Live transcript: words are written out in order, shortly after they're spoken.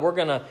We're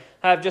going to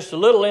have just a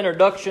little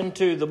introduction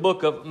to the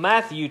book of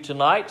Matthew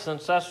tonight,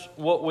 since that's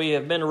what we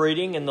have been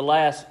reading in the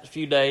last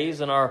few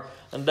days in our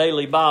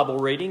daily Bible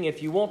reading.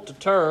 If you want to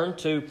turn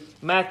to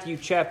Matthew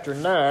chapter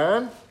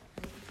 9.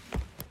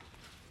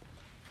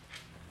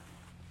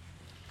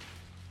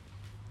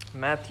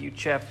 Matthew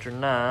chapter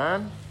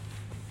 9.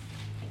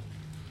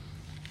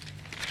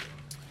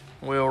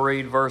 We'll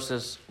read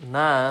verses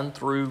 9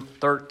 through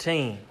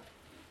 13.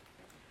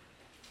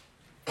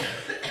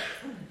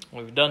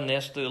 We've done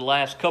this through the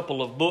last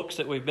couple of books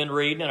that we've been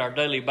reading in our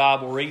daily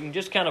Bible reading.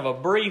 Just kind of a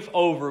brief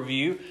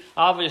overview.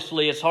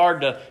 Obviously, it's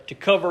hard to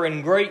cover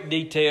in great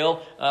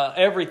detail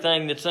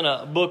everything that's in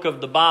a book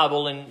of the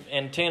Bible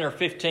in 10 or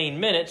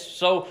 15 minutes.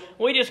 So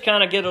we just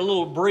kind of get a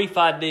little brief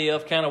idea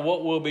of kind of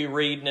what we'll be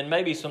reading and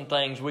maybe some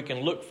things we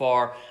can look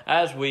for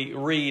as we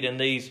read in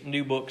these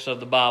new books of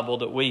the Bible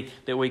that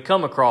we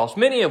come across.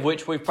 Many of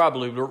which we've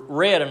probably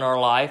read in our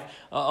life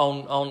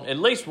on at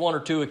least one or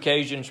two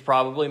occasions,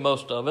 probably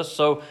most of us.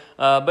 So,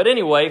 but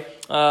anyway,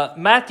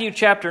 Matthew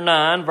chapter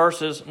 9,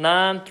 verses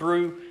 9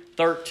 through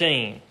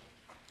 13.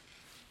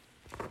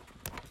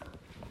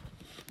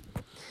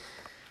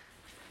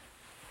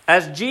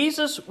 As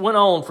Jesus went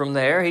on from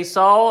there, he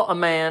saw a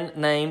man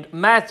named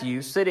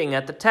Matthew sitting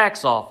at the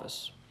tax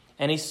office,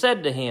 and he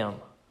said to him,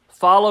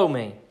 "Follow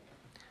me."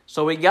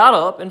 So he got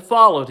up and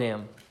followed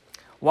him.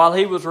 While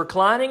he was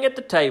reclining at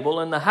the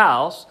table in the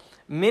house,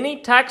 many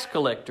tax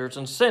collectors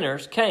and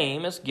sinners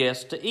came as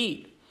guests to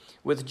eat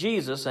with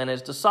Jesus and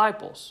his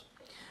disciples.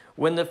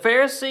 When the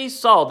Pharisees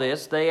saw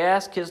this, they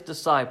asked his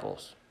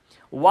disciples,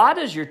 "Why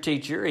does your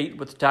teacher eat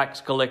with tax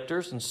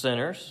collectors and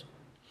sinners?"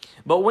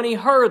 But when he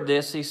heard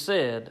this, he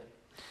said,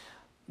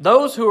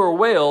 "Those who are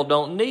well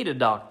don't need a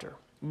doctor,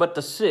 but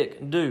the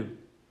sick do.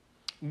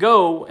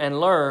 Go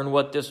and learn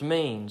what this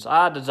means.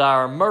 I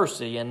desire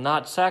mercy and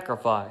not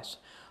sacrifice,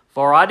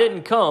 for I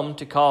didn't come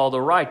to call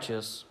the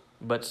righteous,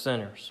 but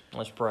sinners."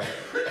 Let's pray.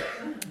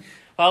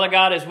 Father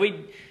God, as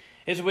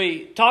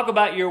we talk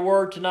about your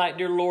word tonight,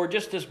 dear Lord,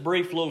 just this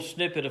brief little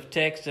snippet of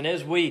text, and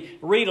as we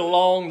read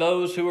along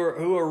those who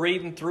are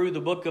reading through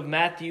the book of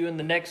Matthew in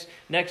the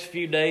next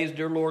few days,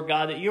 dear Lord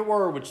God, that your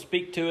word would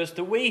speak to us,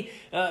 that we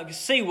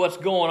see what's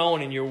going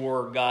on in your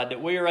word, God,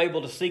 that we are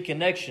able to see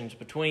connections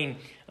between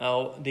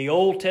the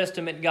Old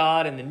Testament,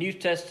 God, and the New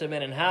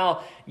Testament, and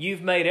how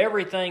you've made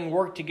everything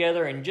work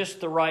together in just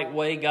the right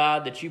way,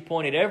 God, that you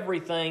pointed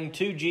everything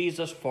to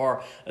Jesus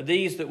for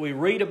these that we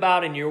read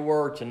about in your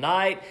word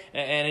tonight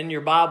and in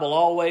your Bible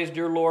always,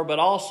 dear Lord, but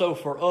also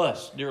for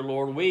us, dear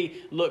Lord.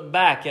 We look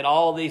back at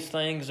all these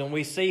things and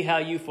we see how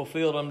you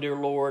fulfilled them, dear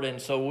Lord,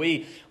 and so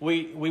we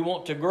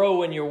want to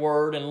grow in your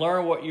word and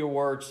learn what your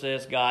word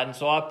says, God. And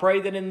so I pray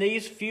that in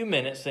these few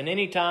minutes and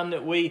any time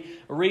that we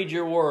read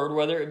your word,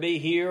 whether it be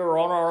here or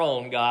on our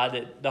own, God,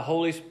 that the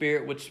Holy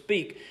Spirit would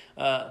speak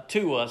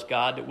to us,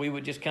 God, that we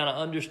would just kind of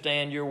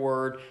understand your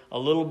word a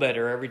little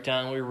better every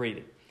time we read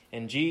it.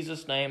 In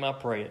Jesus' name I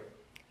pray it.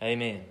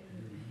 Amen.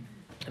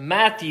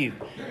 Matthew.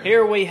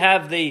 Here we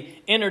have the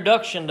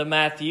introduction to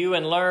Matthew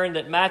and learn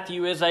that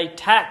Matthew is a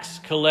tax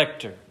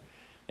collector.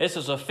 This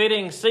is a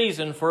fitting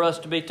season for us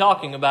to be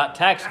talking about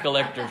tax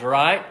collectors,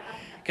 right?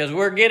 Because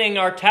we're getting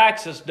our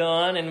taxes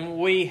done and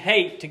we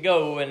hate to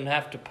go and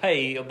have to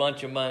pay a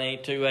bunch of money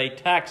to a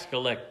tax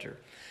collector.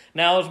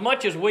 Now, as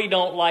much as we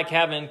don't like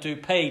having to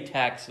pay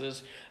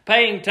taxes,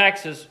 paying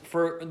taxes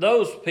for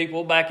those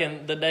people back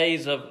in the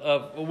days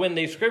of when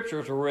these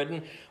scriptures were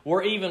written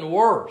were even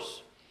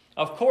worse.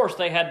 Of course,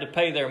 they had to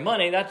pay their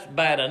money. That's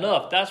bad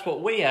enough. That's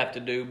what we have to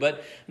do.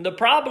 But the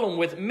problem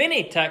with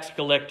many tax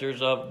collectors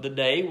of the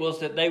day was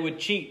that they would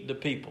cheat the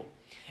people.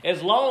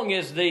 As long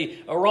as the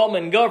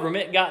Roman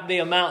government got the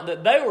amount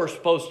that they were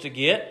supposed to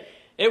get,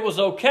 it was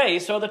okay.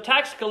 So the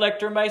tax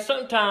collector may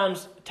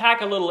sometimes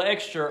tack a little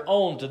extra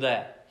on to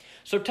that.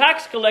 So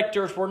tax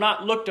collectors were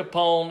not looked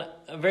upon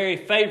very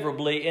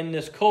favorably in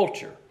this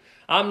culture.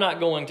 I'm not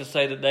going to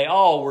say that they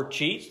all were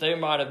cheats. There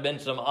might have been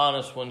some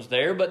honest ones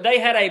there, but they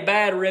had a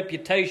bad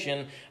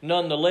reputation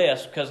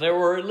nonetheless because there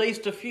were at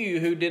least a few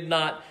who did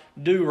not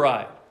do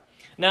right.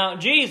 Now,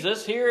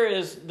 Jesus here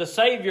is the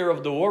Savior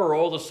of the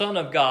world, the Son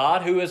of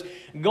God, who is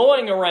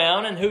going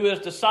around and who is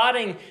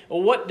deciding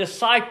what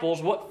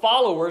disciples, what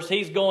followers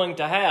he's going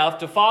to have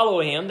to follow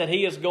him, that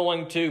he is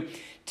going to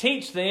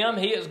teach them,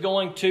 he is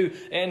going to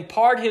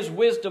impart his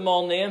wisdom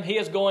on them, he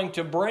is going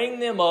to bring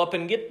them up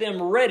and get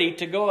them ready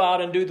to go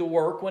out and do the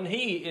work when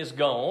he is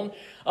gone.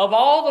 Of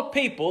all the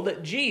people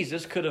that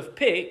Jesus could have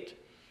picked,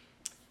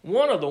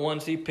 one of the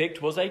ones he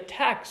picked was a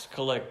tax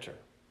collector.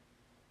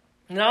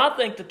 Now, I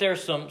think that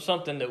there's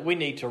something that we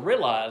need to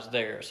realize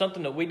there,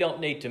 something that we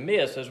don't need to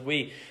miss as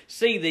we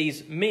see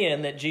these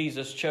men that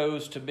Jesus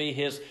chose to be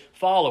his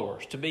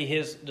followers, to be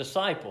his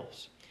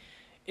disciples,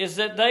 is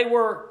that they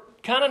were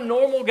kind of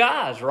normal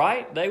guys,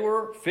 right? They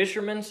were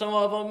fishermen, some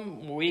of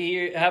them.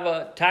 We have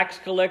a tax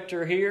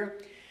collector here.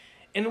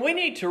 And we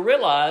need to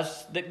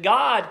realize that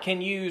God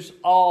can use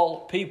all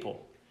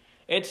people.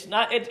 It's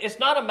not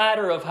a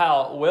matter of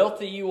how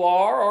wealthy you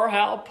are or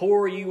how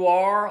poor you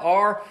are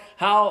or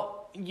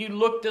how you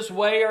look this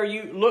way or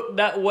you look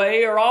that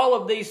way, or all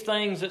of these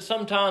things that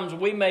sometimes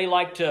we may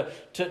like to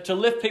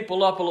lift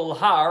people up a little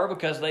higher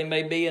because they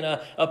may be in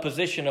a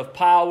position of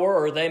power,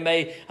 or they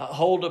may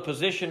hold a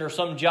position or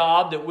some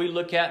job that we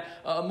look at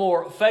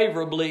more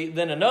favorably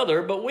than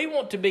another. But we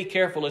want to be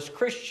careful as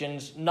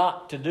Christians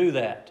not to do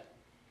that.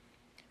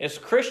 As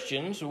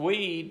Christians,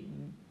 we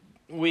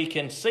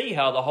can see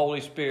how the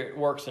Holy Spirit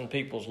works in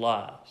people's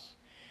lives.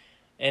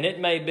 And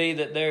it may be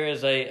that there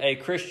is a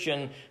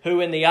Christian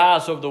who in the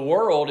eyes of the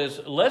world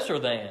is lesser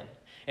than.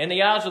 In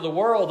the eyes of the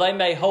world, they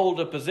may hold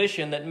a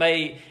position that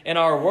may, in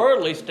our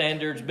worldly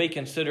standards, be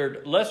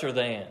considered lesser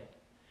than.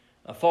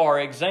 For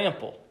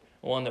example,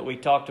 one that we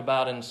talked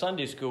about in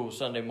Sunday school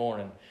Sunday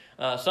morning.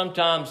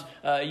 Sometimes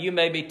you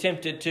may be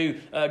tempted to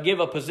give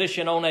a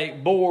position on a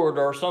board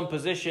or some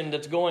position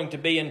that's going to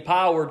be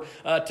empowered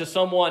to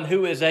someone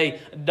who is a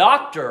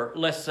doctor,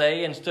 let's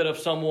say, instead of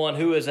someone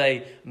who is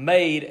a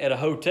maid at a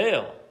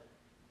hotel.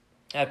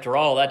 After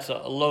all, that's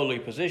a lowly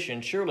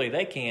position. Surely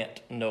they can't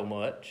know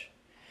much.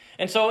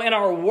 And so in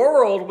our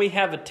world, we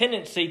have a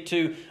tendency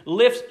to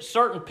lift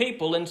certain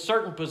people in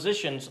certain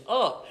positions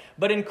up.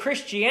 But in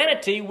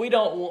Christianity, we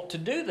don't want to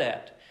do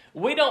that.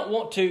 We don't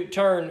want to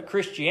turn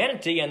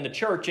Christianity and the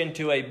church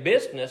into a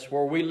business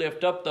where we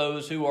lift up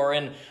those who are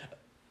in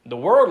the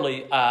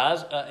worldly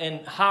eyes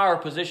in higher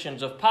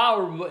positions of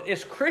power. But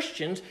as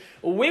Christians,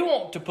 we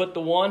want to put the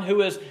one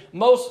who is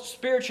most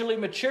spiritually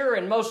mature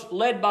and most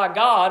led by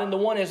God, and the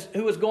one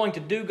who is going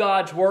to do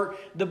God's work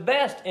the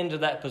best into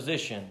that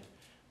position.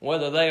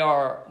 Whether they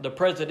are the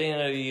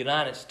President of the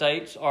United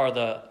States or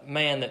the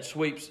man that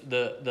sweeps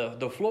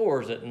the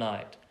floors at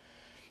night.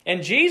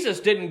 And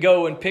Jesus didn't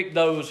go and pick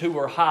those who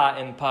were high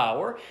in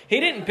power. He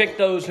didn't pick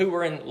those who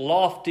were in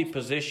lofty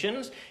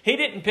positions. He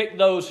didn't pick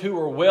those who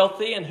were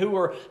wealthy and who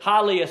were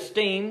highly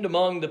esteemed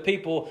among the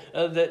people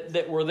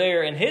that were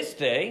there in his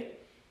day.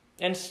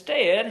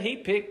 Instead, he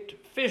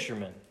picked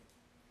fishermen.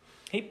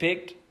 He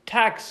picked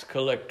tax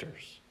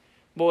collectors.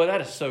 Boy, that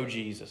is so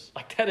Jesus.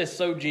 That is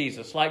so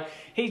Jesus.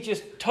 He's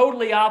just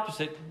totally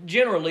opposite,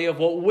 generally, of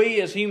what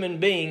we as human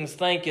beings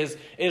think is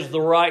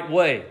the right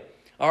way.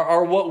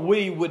 Or what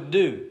we would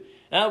do.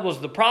 That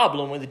was the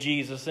problem with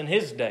Jesus in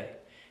his day,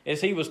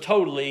 is he was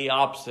totally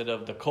opposite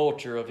of the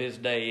culture of his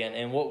day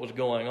and what was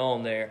going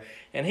on there.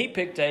 And he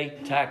picked a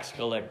tax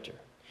collector.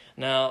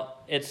 Now,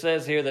 it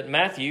says here that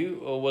Matthew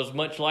was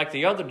much like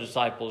the other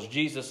disciples.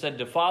 Jesus said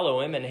to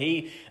follow him, and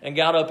he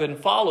got up and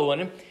followed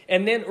him.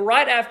 And then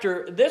right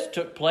after this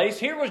took place,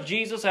 here was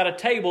Jesus at a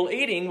table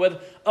eating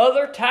with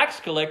other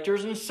tax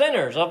collectors and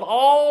sinners. Of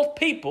all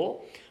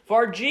people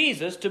for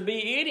Jesus to be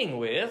eating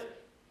with,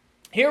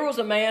 here was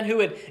a man who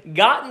had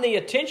gotten the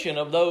attention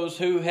of those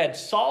who had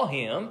saw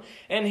him,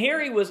 and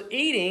here he was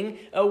eating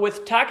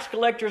with tax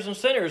collectors and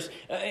sinners.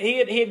 He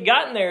had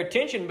gotten their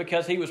attention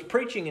because he was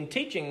preaching and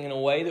teaching in a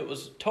way that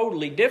was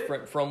totally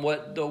different from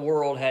what the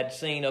world had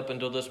seen up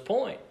until this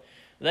point.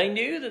 They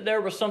knew that there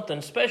was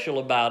something special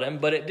about him,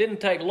 but it didn't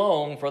take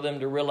long for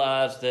them to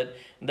realize that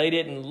they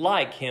didn't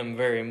like him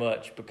very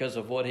much because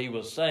of what he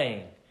was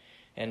saying,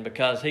 and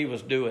because he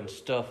was doing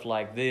stuff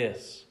like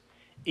this,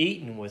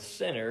 eating with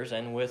sinners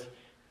and with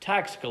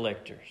tax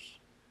collectors.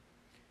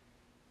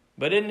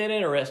 But isn't it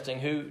interesting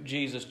who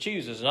Jesus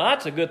chooses? Now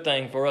that's a good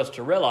thing for us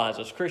to realize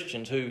as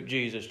Christians who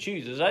Jesus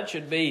chooses. That's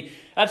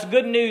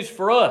good news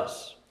for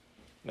us,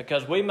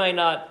 because we may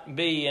not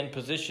be in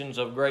positions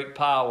of great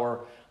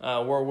power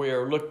where we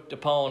are looked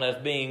upon as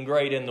being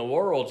great in the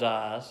world's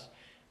eyes,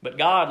 but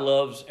God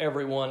loves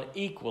everyone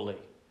equally.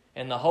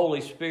 And the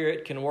Holy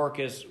Spirit can work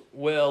as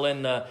well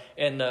in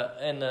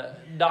the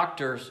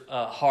doctor's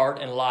heart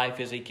and life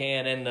as he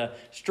can in the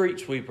street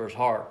sweeper's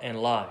heart and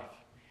life.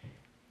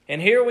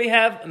 And here we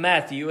have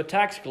Matthew, a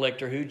tax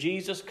collector who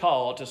Jesus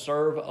called to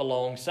serve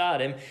alongside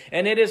him.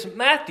 And it is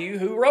Matthew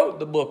who wrote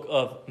the book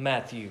of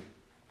Matthew.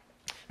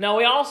 Now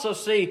we also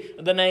see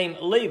the name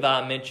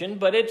Levi mentioned,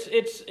 but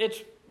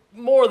it's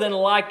more than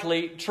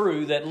likely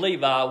true that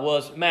Levi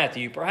was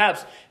Matthew.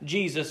 Perhaps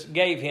Jesus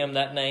gave him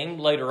that name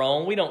later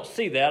on. We don't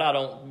see that, I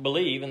don't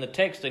believe, in the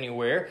text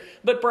anywhere.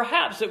 But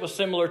perhaps it was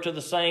similar to the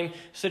same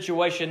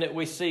situation that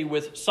we see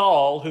with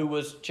Saul,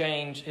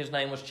 his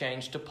name was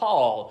changed to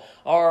Paul.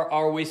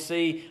 Or we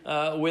see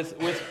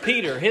with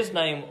Peter, his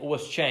name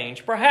was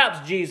changed.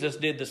 Perhaps Jesus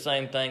did the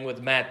same thing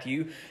with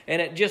Matthew,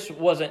 and it just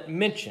wasn't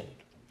mentioned.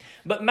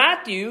 But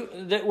Matthew,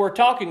 that we're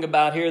talking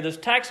about here, this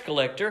tax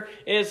collector,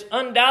 is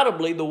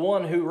undoubtedly the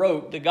one who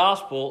wrote the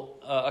gospel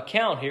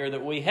account here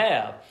that we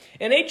have.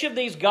 And each of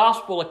these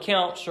gospel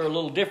accounts are a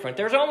little different.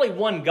 There's only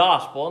one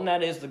gospel, and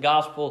that is the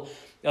gospel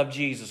of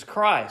Jesus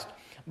Christ.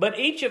 But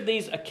each of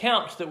these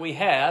accounts that we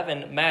have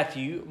in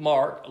Matthew,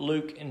 Mark,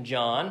 Luke, and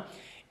John,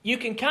 you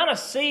can kind of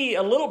see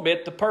a little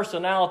bit the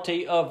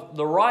personality of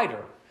the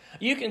writer.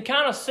 You can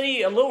kind of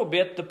see a little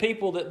bit the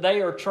people that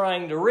they are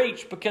trying to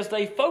reach, because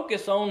they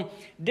focus on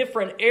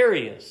different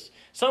areas.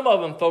 Some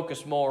of them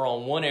focus more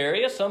on one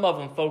area. Some of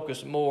them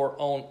focus more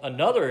on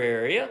another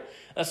area.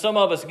 Some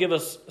of them give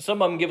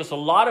us a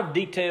lot of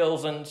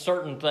details on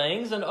certain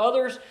things, and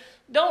others,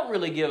 don't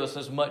really give us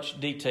as much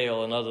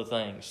detail in other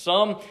things.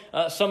 Some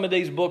of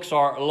these books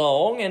are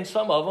long, and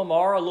some of them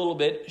are a little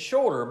bit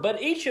shorter.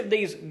 But each of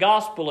these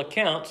gospel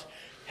accounts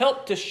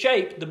help to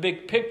shape the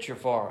big picture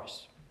for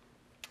us.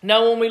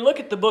 Now, when we look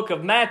at the book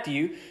of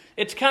Matthew,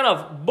 it's kind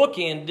of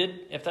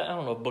bookended, I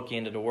don't know if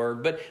bookended a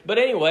word, but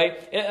anyway,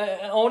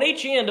 on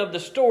each end of the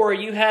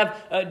story, you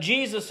have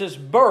Jesus'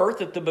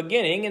 birth at the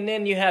beginning, and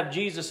then you have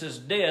Jesus'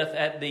 death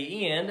at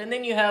the end, and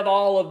then you have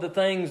all of the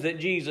things that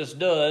Jesus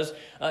does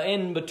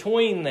in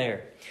between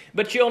there.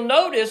 But you'll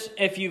notice,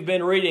 if you've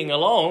been reading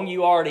along,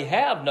 you already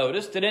have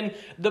noticed that in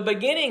the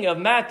beginning of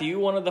Matthew,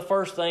 one of the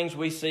first things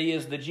we see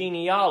is the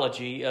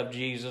genealogy of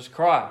Jesus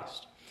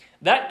Christ.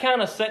 That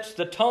kind of sets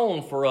the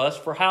tone for us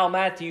for how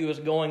Matthew is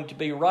going to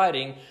be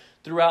writing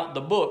throughout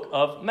the book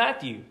of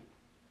Matthew.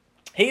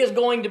 He is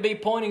going to be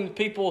pointing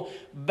people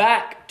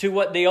back to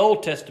what the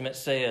Old Testament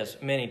says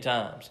many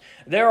times.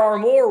 There are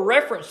more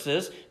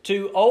references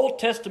to Old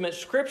Testament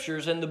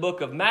scriptures in the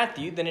book of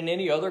Matthew than in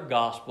any other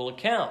gospel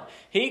account.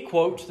 He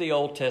quotes the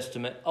Old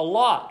Testament a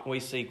lot. We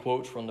see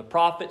quotes from the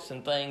prophets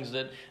and things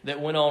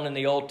that went on in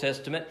the Old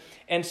Testament.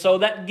 And so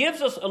that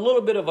gives us a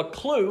little bit of a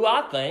clue,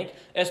 I think,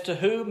 as to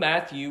who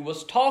Matthew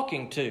was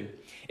talking to.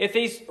 If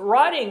he's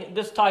writing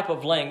this type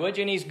of language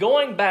and he's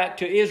going back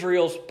to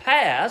Israel's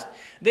past,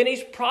 then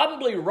he's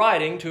probably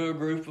writing to a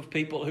group of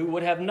people who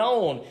would have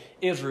known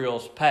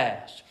Israel's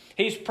past.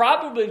 He's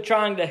probably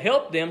trying to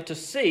help them to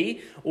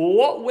see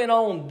what went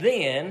on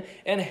then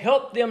and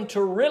help them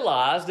to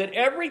realize that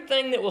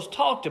everything that was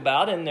talked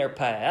about in their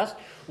past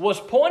was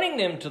pointing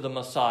them to the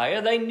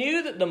Messiah. They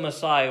knew that the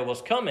Messiah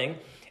was coming,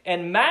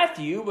 and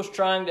Matthew was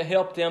trying to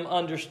help them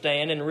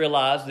understand and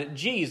realize that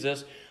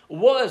Jesus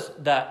was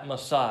that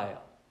Messiah.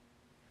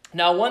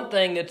 Now, one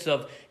thing that's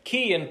of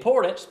key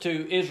importance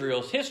to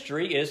Israel's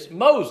history is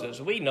Moses.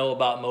 We know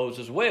about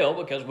Moses well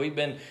because we've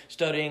been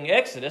studying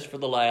Exodus for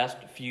the last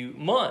few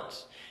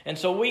months. And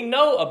so we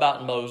know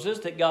about Moses,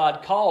 that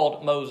God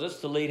called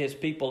Moses to lead his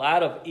people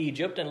out of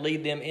Egypt and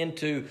lead them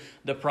into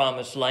the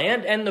promised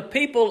land. And the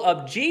people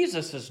of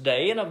Jesus'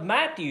 day and of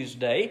Matthew's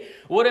day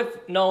would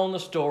have known the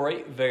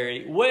story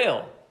very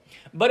well.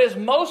 But as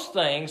most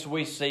things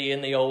we see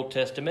in the Old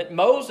Testament,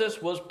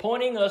 Moses was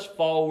pointing us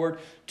forward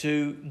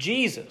to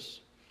Jesus.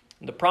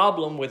 The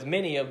problem with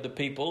many of the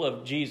people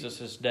of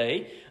Jesus'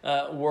 day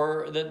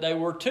were that they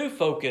were too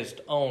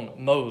focused on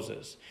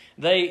Moses.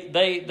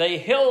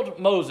 They held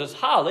Moses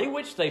highly,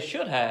 which they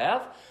should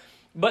have,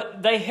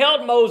 but they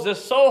held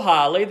Moses so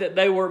highly that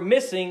they were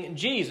missing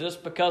Jesus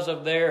because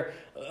of their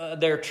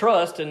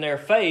trust and their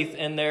faith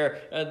and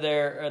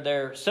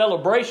their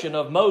celebration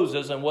of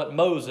Moses and what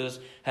Moses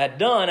had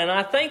done. And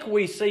I think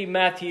we see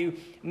Matthew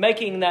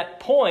making that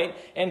point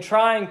and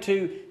trying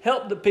to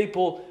help the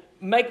people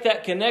make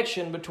that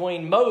connection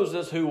between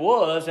Moses who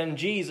was and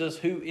Jesus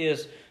who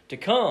is to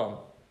come.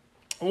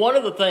 One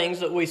of the things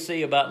that we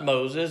see about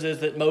Moses is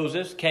that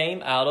Moses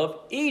came out of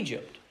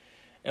Egypt.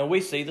 And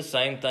we see the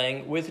same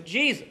thing with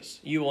Jesus.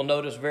 You will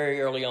notice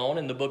very early on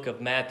in the book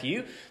of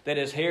Matthew that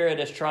as Herod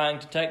is trying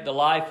to take the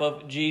life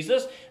of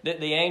Jesus,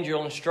 that the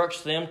angel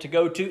instructs them to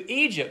go to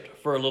Egypt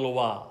for a little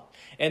while.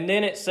 And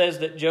then it says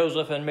that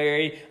Joseph and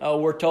Mary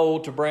were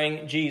told to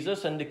bring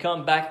Jesus and to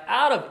come back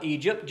out of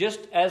Egypt,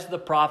 just as the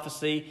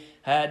prophecy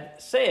had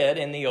said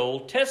in the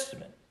Old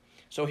Testament.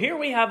 So here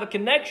we have a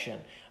connection.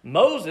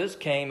 Moses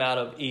came out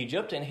of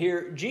Egypt, and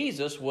here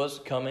Jesus was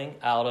coming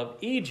out of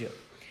Egypt.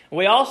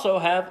 We also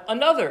have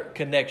another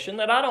connection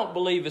that I don't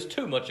believe is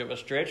too much of a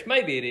stretch.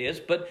 Maybe it is,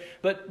 but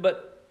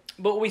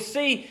we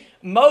see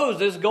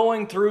Moses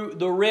going through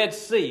the Red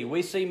Sea.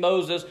 We see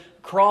Moses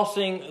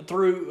crossing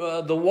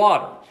through the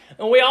water.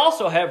 And we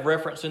also have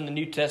reference in the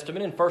New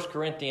Testament in 1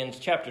 Corinthians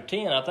chapter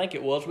 10, I think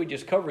it was. We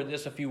just covered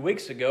this a few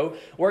weeks ago,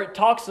 where it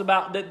talks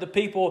about that the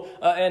people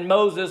and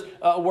Moses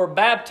were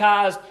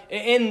baptized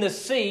in the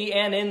sea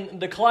and in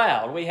the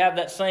cloud. We have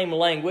that same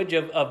language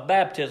of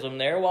baptism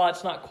there. While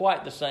it's not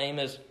quite the same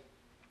as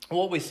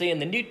what we see in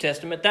the New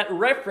Testament, that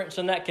reference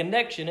and that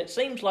connection, it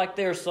seems like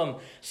there's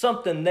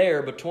something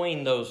there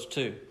between those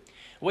two.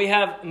 We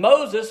have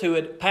Moses who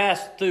had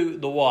passed through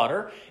the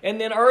water, and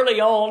then early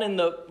on in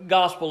the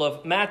Gospel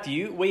of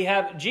Matthew, we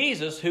have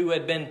Jesus who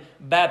had been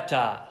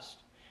baptized.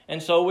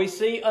 And so we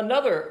see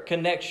another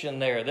connection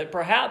there that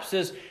perhaps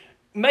is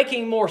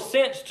making more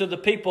sense to the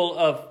people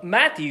of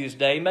Matthew's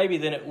day maybe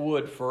than it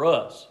would for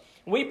us.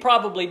 We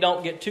probably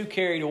don't get too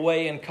carried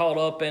away and caught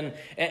up in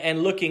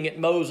looking at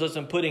Moses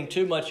and putting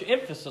too much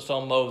emphasis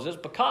on Moses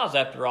because,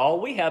 after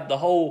all, we have the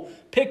whole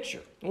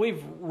picture.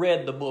 We've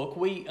read the book.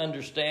 We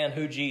understand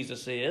who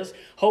Jesus is,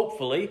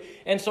 hopefully.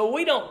 And so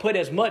we don't put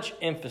as much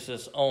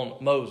emphasis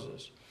on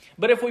Moses.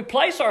 But if we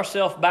place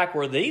ourselves back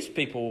where these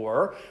people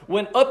were,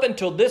 when up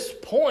until this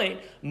point,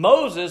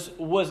 Moses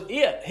was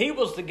it. He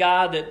was the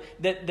guy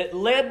that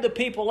led the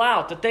people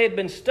out, that they had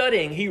been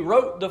studying. He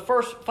wrote the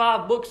first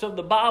 5 books of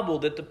the Bible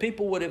that the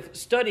people would have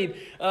studied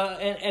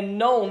and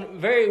known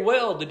very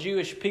well, the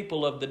Jewish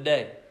people of the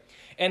day.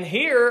 And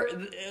here,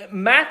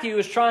 Matthew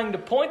is trying to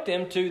point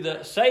them to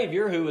the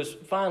Savior who has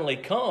finally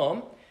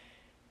come.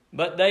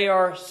 but they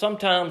are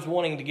sometimes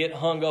wanting to get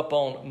hung up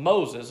on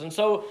Moses. And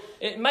so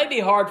it may be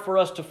hard for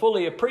us to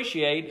fully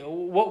appreciate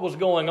what was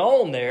going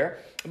on there,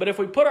 but if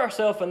we put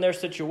ourselves in their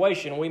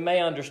situation, we may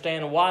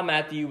understand why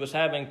Matthew was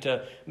having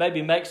to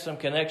maybe make some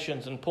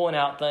connections and point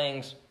out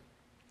things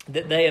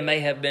that they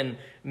may have been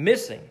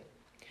missing.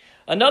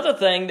 Another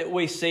thing that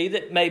we see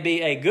that may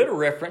be a good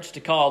reference to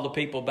call the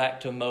people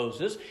back to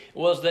Moses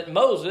was that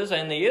Moses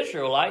and the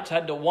Israelites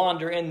had to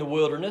wander in the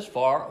wilderness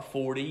for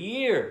 40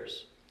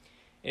 years.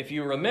 If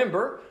you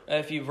remember,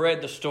 if you've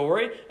read the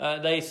story,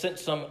 they sent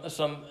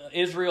some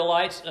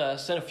Israelites,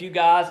 sent a few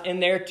guys in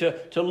there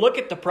to look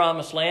at the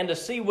promised land to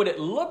see what it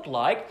looked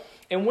like.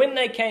 And when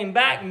they came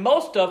back,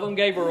 most of them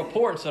gave a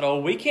report and said, "Oh,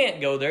 we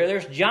can't go there.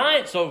 There's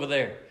giants over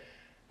there.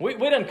 We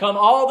done come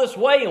all this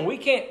way and we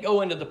can't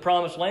go into the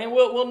promised land.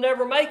 We'll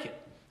never make it."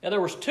 Now,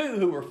 there was two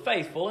who were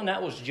faithful, and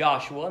that was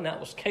Joshua and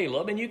that was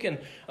Caleb. And you can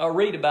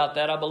read about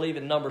that, I believe,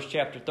 in Numbers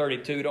chapter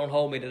 32. Don't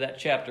hold me to that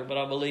chapter, but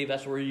I believe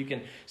that's where you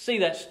can see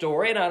that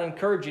story, and I'd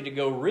encourage you to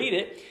go read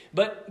it.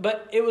 But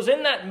it was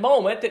in that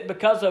moment that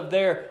because of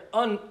their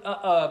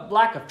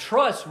lack of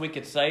trust, we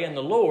could say, in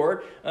the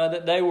Lord,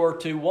 that they were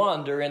to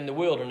wander in the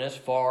wilderness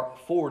for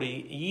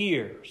 40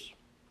 years.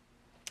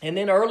 And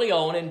then early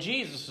on in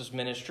Jesus'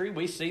 ministry,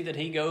 we see that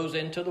he goes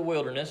into the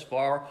wilderness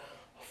for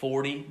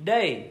 40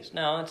 days.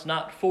 Now, it's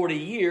not 40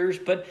 years,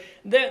 but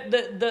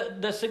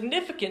the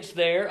significance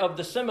there of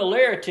the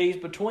similarities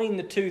between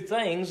the two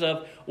things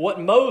of what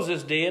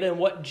Moses did and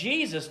what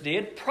Jesus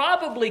did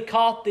probably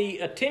caught the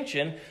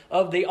attention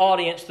of the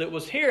audience that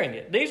was hearing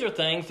it. These are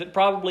things that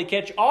probably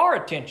catch our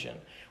attention.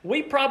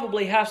 We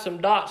probably have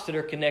some dots that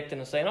are connecting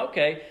and saying,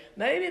 okay,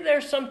 maybe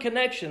there's some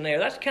connection there.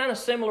 That's kind of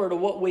similar to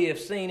what we have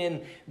seen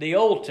in the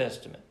Old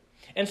Testament.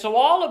 And so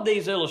all of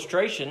these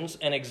illustrations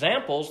and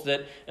examples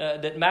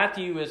that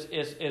Matthew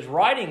is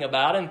writing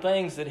about and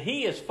things that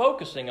he is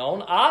focusing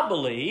on, I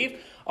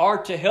believe,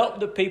 are to help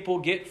the people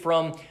get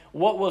from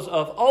what was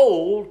of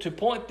old to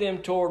point them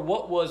toward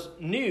what was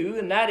new,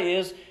 and that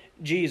is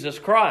Jesus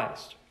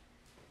Christ.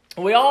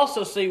 We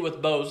also see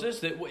with Moses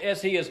that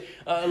as he is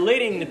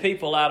leading the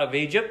people out of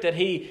Egypt, that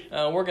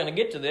we're going to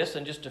get to this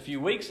in just a few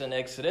weeks in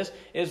Exodus,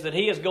 is that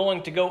he is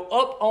going to go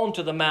up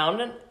onto the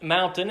mountain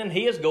and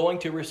he is going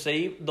to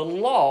receive the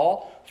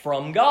law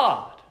from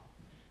God.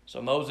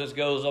 So Moses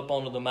goes up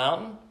onto the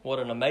mountain. What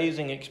an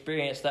amazing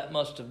experience that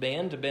must have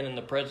been to be in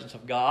the presence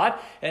of God,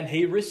 and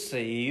he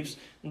receives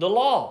the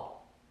law.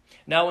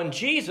 Now, when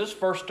Jesus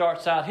first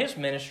starts out his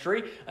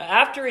ministry,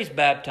 after he's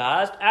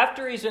baptized,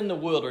 after he's in the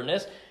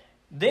wilderness,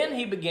 then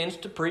he begins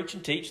to preach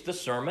and teach the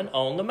Sermon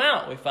on the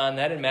Mount. We find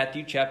that in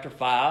Matthew chapter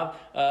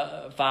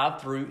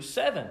 5 through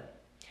 7.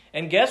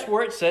 And guess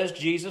where it says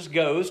Jesus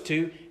goes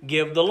to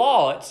give the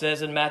law? It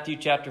says in Matthew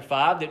chapter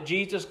 5 that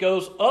Jesus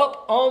goes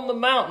up on the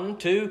mountain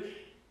to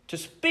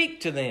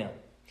speak to them.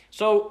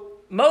 So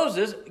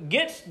Moses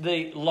gets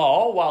the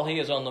law while he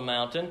is on the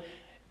mountain,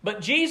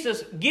 but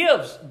Jesus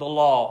gives the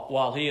law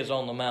while he is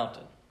on the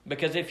mountain.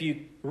 Because if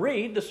you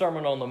read the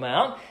Sermon on the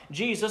Mount,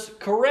 Jesus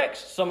corrects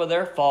some of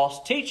their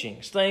false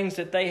teachings, things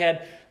that they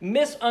had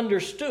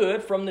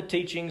misunderstood from the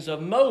teachings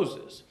of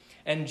Moses.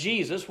 And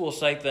Jesus will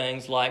say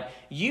things like,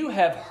 "You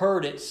have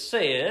heard it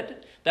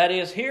said," that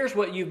is, here's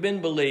what you've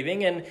been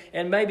believing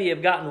and maybe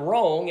have gotten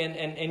wrong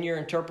in your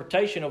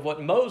interpretation of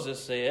what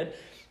Moses said.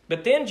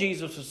 But then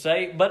Jesus would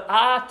say, "But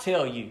I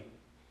tell you."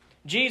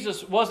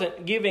 Jesus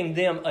wasn't giving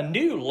them a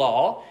new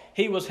law.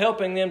 He was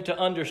helping them to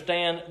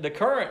understand the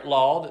current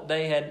law that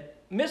they had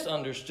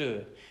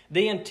misunderstood.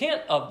 The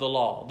intent of the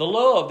law, the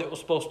love that was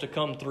supposed to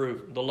come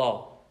through the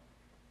law.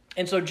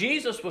 And so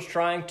Jesus was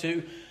trying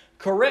to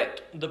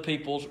correct the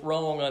people's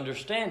wrong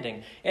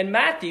understanding. And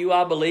Matthew,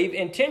 I believe,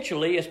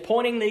 intentionally is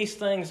pointing these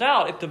things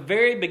out. At the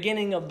very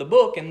beginning of the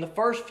book, in the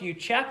first few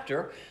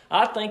chapters,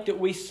 I think that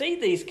we see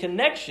these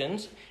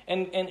connections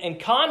and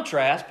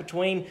contrast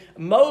between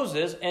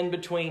Moses and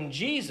between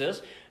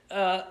Jesus,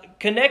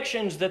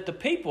 connections that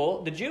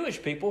the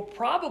Jewish people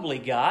probably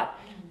got,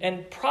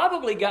 and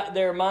probably got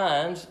their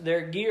minds,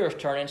 their gears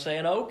turning,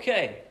 saying,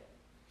 okay.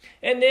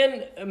 And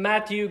then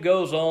Matthew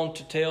goes on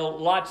to tell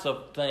lots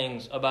of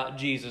things about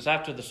Jesus.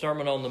 After the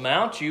Sermon on the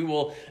Mount, you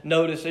will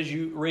notice as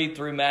you read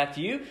through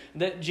Matthew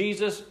that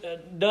Jesus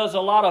does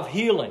a lot of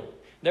healing.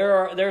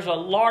 There's a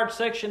large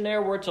section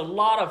there where it's a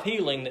lot of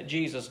healing that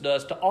Jesus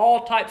does to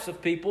all types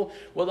of people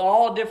with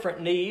all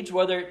different needs,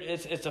 whether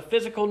it's a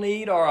physical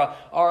need or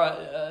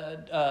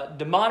a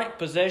demonic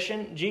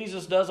possession.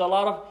 Jesus does a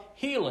lot of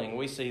healing.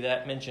 We see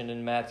that mentioned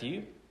in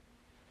Matthew.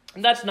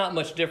 And that's not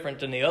much different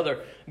than the other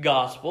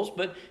Gospels,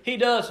 but he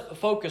does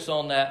focus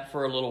on that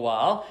for a little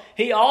while.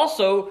 He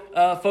also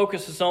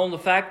focuses on the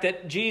fact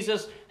that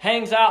Jesus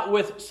hangs out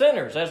with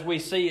sinners, as we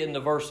see in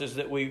the verses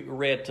that we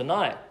read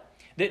tonight.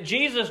 That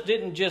Jesus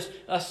didn't just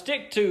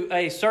stick to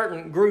a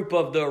certain group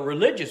of the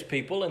religious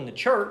people in the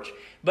church,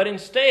 but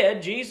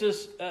instead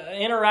Jesus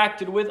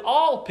interacted with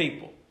all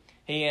people.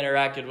 He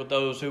interacted with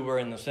those who were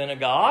in the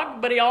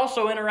synagogue, but he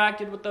also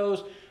interacted with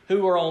those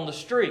who were on the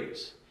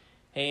streets.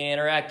 He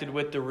interacted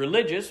with the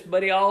religious,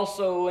 but he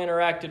also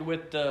interacted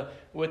with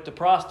the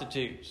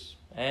prostitutes.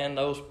 and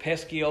those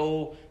pesky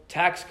old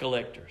tax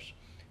collectors.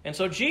 And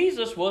so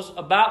Jesus was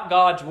about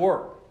God's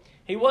work.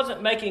 He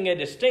wasn't making a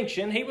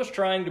distinction. He was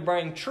trying to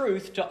bring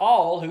truth to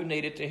all who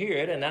needed to hear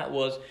it, and that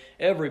was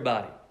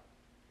everybody.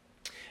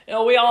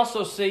 We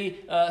also see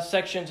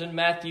sections in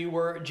Matthew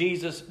where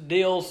Jesus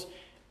deals,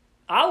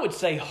 I would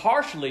say,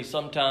 harshly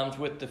sometimes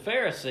with the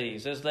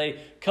Pharisees as they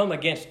come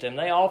against him.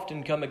 They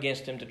often come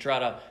against him to try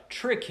to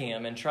trick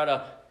him and try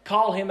to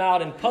call him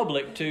out in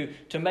public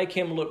to make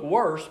him look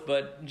worse,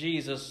 but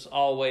Jesus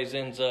always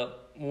ends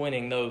up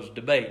winning those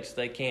debates.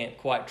 They can't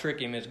quite trick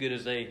him as good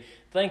as they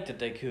think that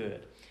they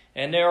could.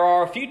 And there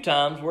are a few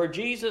times where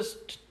Jesus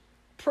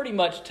pretty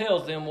much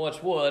tells them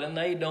what's what, and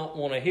they don't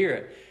want to hear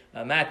it.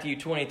 Matthew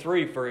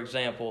 23, for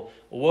example,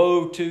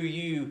 woe to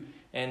you.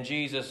 And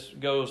Jesus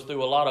goes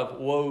through a lot of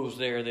woes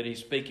there that he's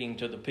speaking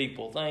to the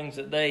people. Things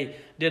that they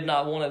did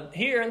not want to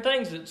hear and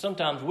things that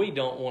sometimes we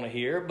don't want to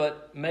hear,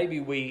 but maybe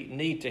we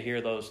need to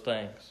hear those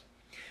things.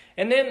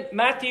 And then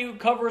Matthew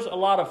covers a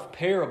lot of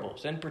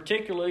parables, and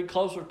particularly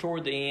closer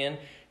toward the end,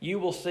 you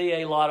will see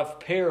a lot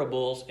of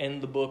parables in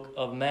the book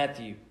of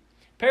Matthew.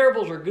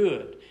 Parables are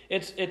good.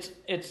 It's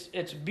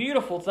a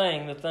beautiful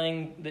thing, the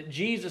thing that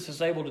Jesus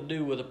is able to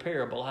do with a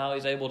parable, how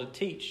he's able to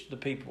teach the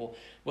people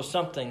with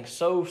something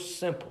so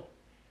simple.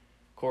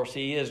 Of course,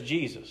 he is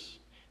Jesus.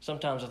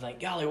 Sometimes I think,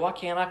 golly, why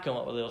can't I come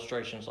up with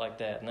illustrations like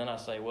that? And then I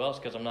say, well, it's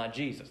because I'm not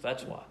Jesus.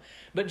 That's why.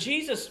 But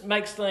Jesus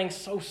makes things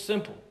so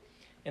simple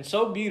and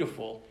so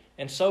beautiful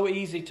and so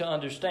easy to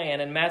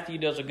understand. And Matthew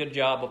does a good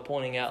job of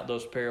pointing out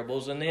those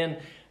parables. And then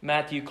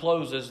Matthew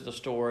closes the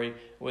story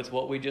with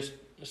what we just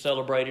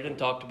celebrated and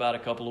talked about a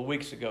couple of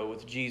weeks ago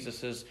with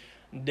Jesus'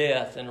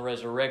 death and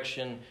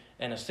resurrection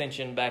and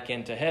ascension back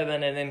into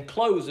heaven, and then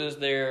closes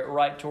there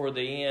right toward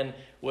the end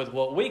with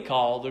what we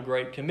call the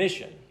Great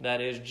Commission. That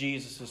is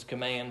Jesus'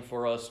 command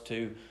for us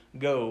to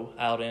go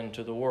out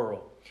into the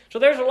world. So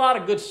there's a lot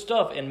of good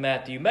stuff in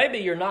Matthew. Maybe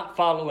you're not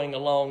following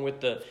along with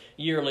the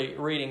yearly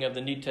reading of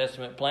the New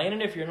Testament plan,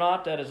 and if you're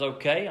not, that is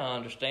okay. I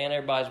understand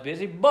everybody's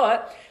busy,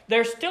 but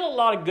there's still a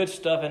lot of good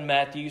stuff in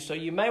Matthew, so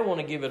you may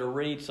want to give it a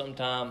read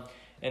sometime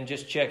and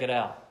just check it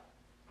out.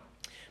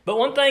 But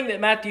one thing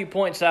that Matthew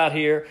points out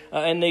here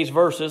in these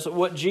verses,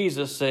 what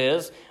Jesus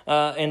says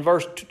in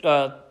verse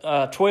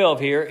 12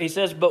 here, he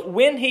says, "But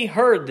when he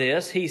heard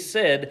this, he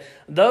said,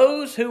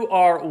 'Those who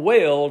are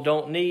well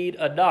don't need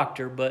a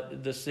doctor,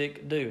 but the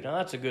sick do.'" Now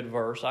that's a good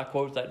verse. I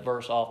quote that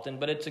verse often,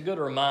 but it's a good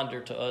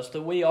reminder to us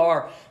that we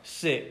are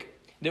sick,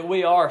 that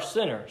we are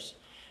sinners.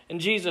 And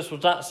Jesus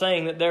was not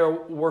saying that there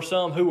were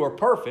some who were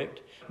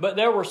perfect, but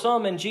there were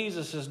some in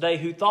Jesus' day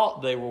who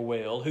thought they were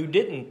well, who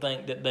didn't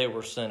think that they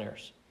were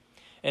sinners.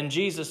 And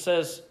Jesus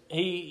says,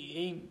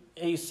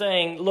 he's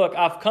saying, look,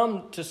 I've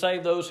come to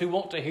save those who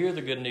want to hear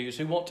the good news,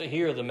 who want to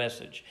hear the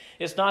message.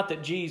 It's not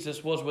that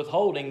Jesus was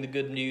withholding the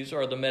good news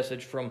or the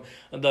message from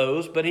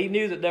those, but he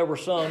knew that there were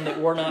some that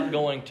were not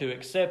going to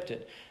accept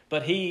it.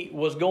 But he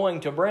was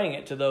going to bring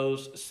it to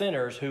those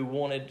sinners who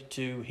wanted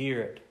to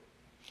hear it.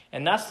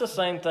 And that's the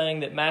same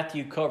thing that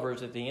Matthew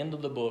covers at the end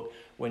of the book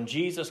when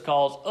Jesus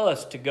calls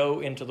us to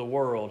go into the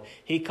world.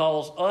 He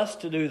calls us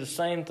to do the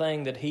same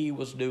thing that he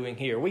was doing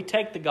here. We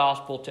take the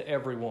gospel to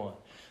everyone.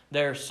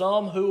 There are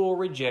some who will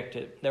reject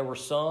it. There were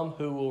some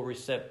who will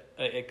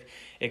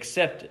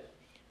accept it.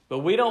 But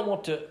we don't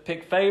want to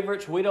pick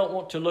favorites. We don't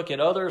want to look at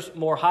others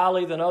more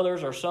highly than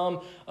others or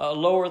some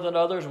lower than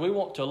others. We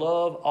want to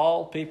love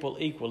all people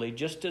equally,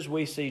 just as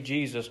we see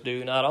Jesus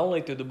do, not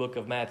only through the book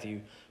of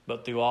Matthew,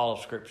 but through all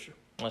of Scripture.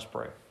 Let's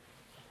pray.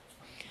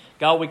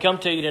 God, we come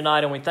to you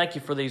tonight and we thank you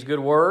for these good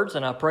words,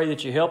 and I pray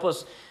that you help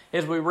us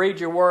as we read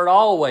your word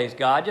always,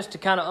 God, just to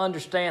kind of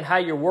understand how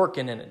you're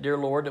working in it, dear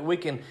Lord, that we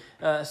can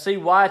see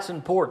why it's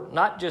important,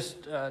 not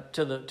just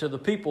to the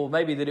people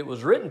maybe that it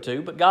was written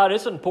to, but God,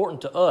 it's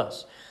important to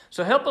us.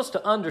 So help us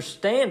to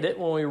understand it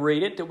when we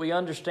read it, that we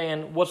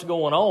understand what's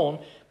going on,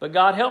 but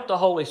God, help the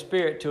Holy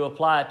Spirit to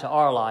apply it to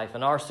our life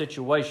and our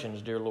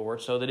situations, dear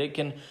Lord, so that it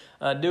can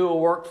do a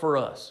work for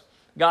us.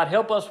 God,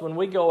 help us when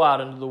we go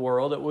out into the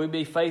world that we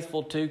be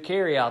faithful to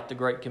carry out the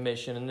Great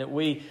Commission and that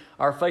we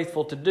are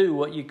faithful to do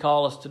what you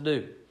call us to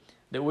do,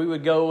 that we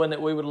would go and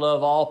that we would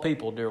love all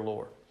people, dear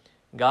Lord.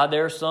 God,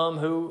 there are some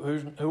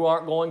who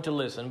aren't going to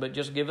listen, but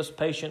just give us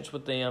patience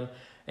with them.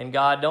 And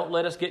God, don't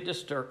let us get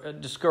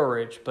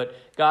discouraged, but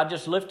God,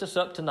 just lift us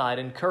up tonight,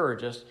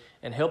 encourage us,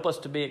 and help us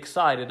to be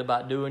excited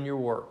about doing your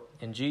work.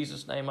 In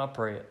Jesus' name I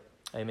pray it.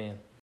 Amen.